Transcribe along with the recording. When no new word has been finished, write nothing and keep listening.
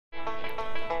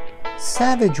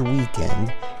Savage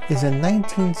Weekend is a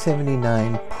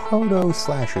 1979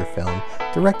 proto-slasher film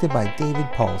directed by David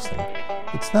Paulson.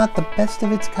 It's not the best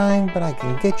of its kind, but I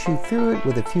can get you through it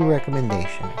with a few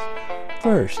recommendations.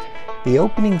 First, the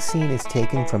opening scene is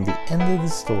taken from the end of the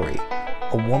story.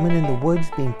 A woman in the woods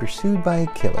being pursued by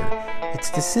a killer. It's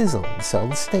to sizzle and sell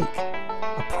the steak.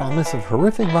 A promise of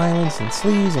horrific violence and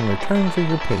sleaze in return for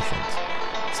your patience.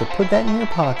 So put that in your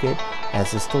pocket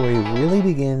as the story really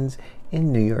begins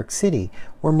in New York City,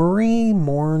 where Marie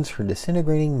mourns her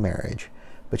disintegrating marriage.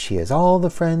 But she has all the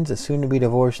friends a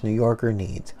soon-to-be-divorced New Yorker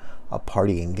needs. A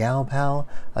partying gal pal,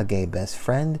 a gay best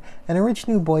friend, and a rich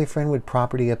new boyfriend with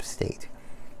property upstate.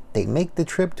 They make the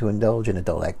trip to indulge in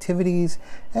adult activities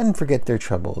and forget their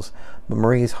troubles, but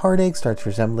Marie's heartache starts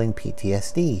resembling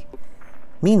PTSD.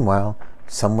 Meanwhile,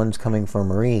 someone's coming for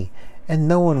Marie, and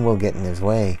no one will get in his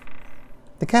way.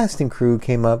 The cast and crew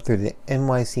came up through the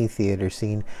NYC theater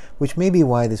scene, which may be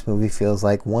why this movie feels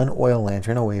like one oil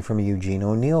lantern away from a Eugene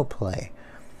O'Neill play.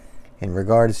 In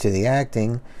regards to the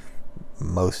acting,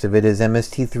 most of it is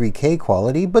MST3K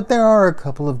quality, but there are a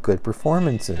couple of good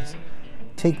performances.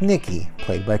 Take Nicky,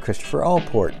 played by Christopher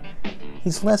Allport.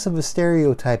 He's less of a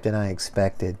stereotype than I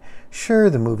expected.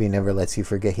 Sure, the movie never lets you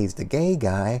forget he's the gay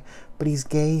guy, but he's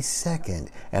gay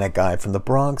second, and a guy from the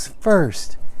Bronx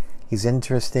first. He's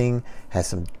interesting, has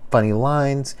some funny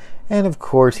lines, and of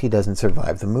course he doesn't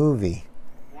survive the movie.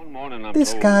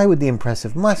 This guy with the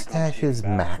impressive mustache is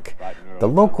Mac, the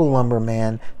local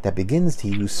lumberman that begins to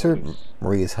usurp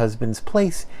Maria's husband's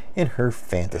place in her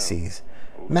fantasies.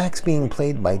 Mac's being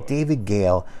played by David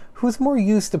Gale, who was more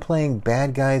used to playing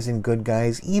bad guys and good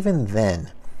guys even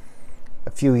then.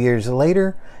 A few years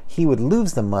later, he would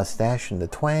lose the mustache and the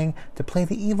twang to play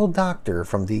the evil doctor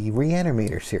from the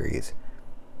Reanimator series.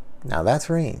 Now that's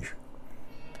range.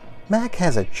 Mac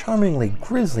has a charmingly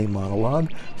grisly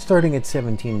monologue, starting at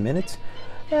 17 minutes,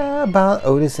 about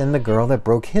Otis and the girl that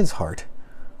broke his heart.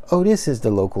 Otis is the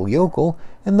local yokel,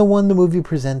 and the one the movie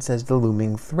presents as the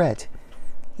looming threat.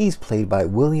 He's played by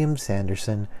William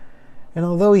Sanderson, and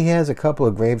although he has a couple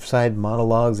of graveside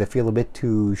monologues that feel a bit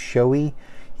too showy,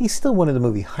 he's still one of the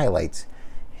movie highlights.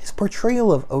 His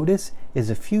portrayal of Otis is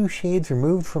a few shades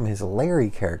removed from his Larry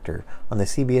character on the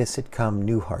CBS sitcom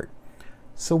Newhart.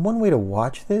 So one way to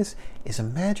watch this is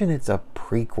imagine it's a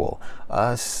prequel,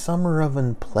 a summer of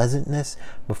unpleasantness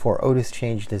before Otis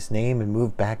changed his name and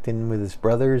moved back in with his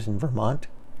brothers in Vermont.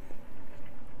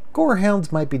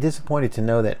 Gorehounds might be disappointed to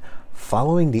know that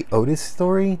following the Otis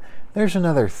story, there's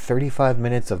another 35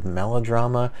 minutes of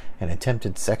melodrama and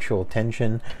attempted sexual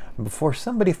tension before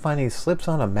somebody finally slips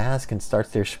on a mask and starts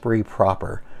their spree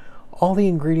proper. All the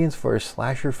ingredients for a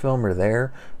slasher film are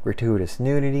there: gratuitous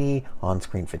nudity,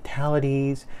 on-screen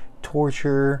fatalities,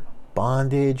 torture,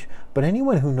 bondage, but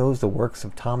anyone who knows the works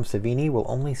of Tom Savini will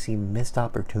only see missed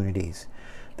opportunities.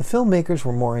 The filmmakers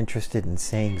were more interested in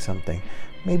saying something,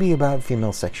 maybe about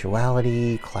female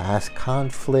sexuality, class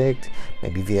conflict,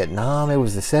 maybe Vietnam, it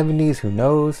was the 70s, who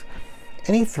knows?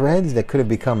 Any threads that could have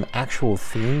become actual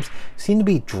themes seem to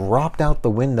be dropped out the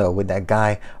window with that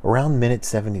guy around minute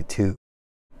 72.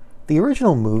 The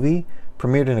original movie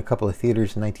premiered in a couple of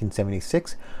theaters in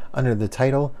 1976 under the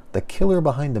title The Killer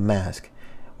Behind the Mask,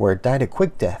 where it died a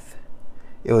quick death.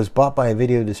 It was bought by a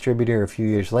video distributor a few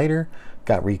years later,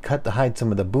 got recut to hide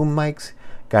some of the boom mics,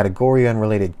 got a gory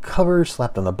unrelated cover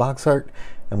slapped on the box art,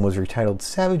 and was retitled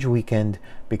Savage Weekend,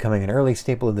 becoming an early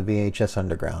staple of the VHS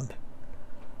underground.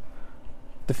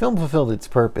 The film fulfilled its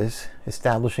purpose,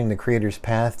 establishing the creator's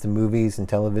path to movies and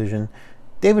television.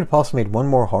 David Paulson made one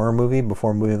more horror movie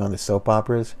before moving on to soap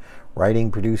operas,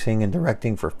 writing, producing, and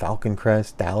directing for Falcon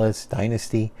Crest, Dallas,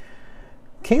 Dynasty.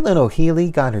 Caitlin O'Healy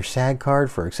got her SAG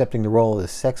card for accepting the role of the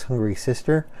sex-hungry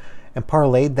sister, and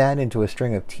parlayed that into a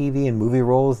string of TV and movie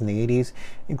roles in the 80s,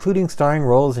 including starring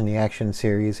roles in the action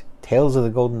series Tales of the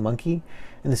Golden Monkey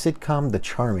and the sitcom The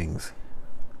Charmings.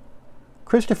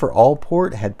 Christopher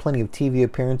Allport had plenty of TV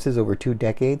appearances over 2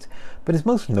 decades, but his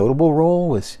most notable role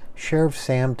was Sheriff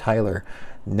Sam Tyler,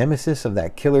 nemesis of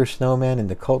that killer snowman in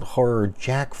the cult horror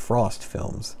Jack Frost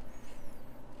films.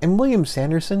 And William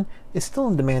Sanderson is still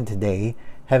in demand today,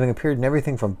 having appeared in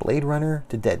everything from Blade Runner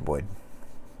to Deadwood.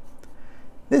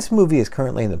 This movie is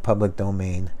currently in the public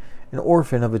domain, an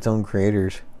orphan of its own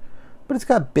creators, but it's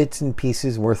got bits and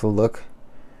pieces worth a look,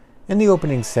 and the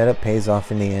opening setup pays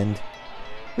off in the end.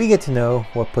 We get to know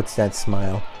what puts that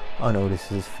smile on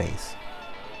Otis's face.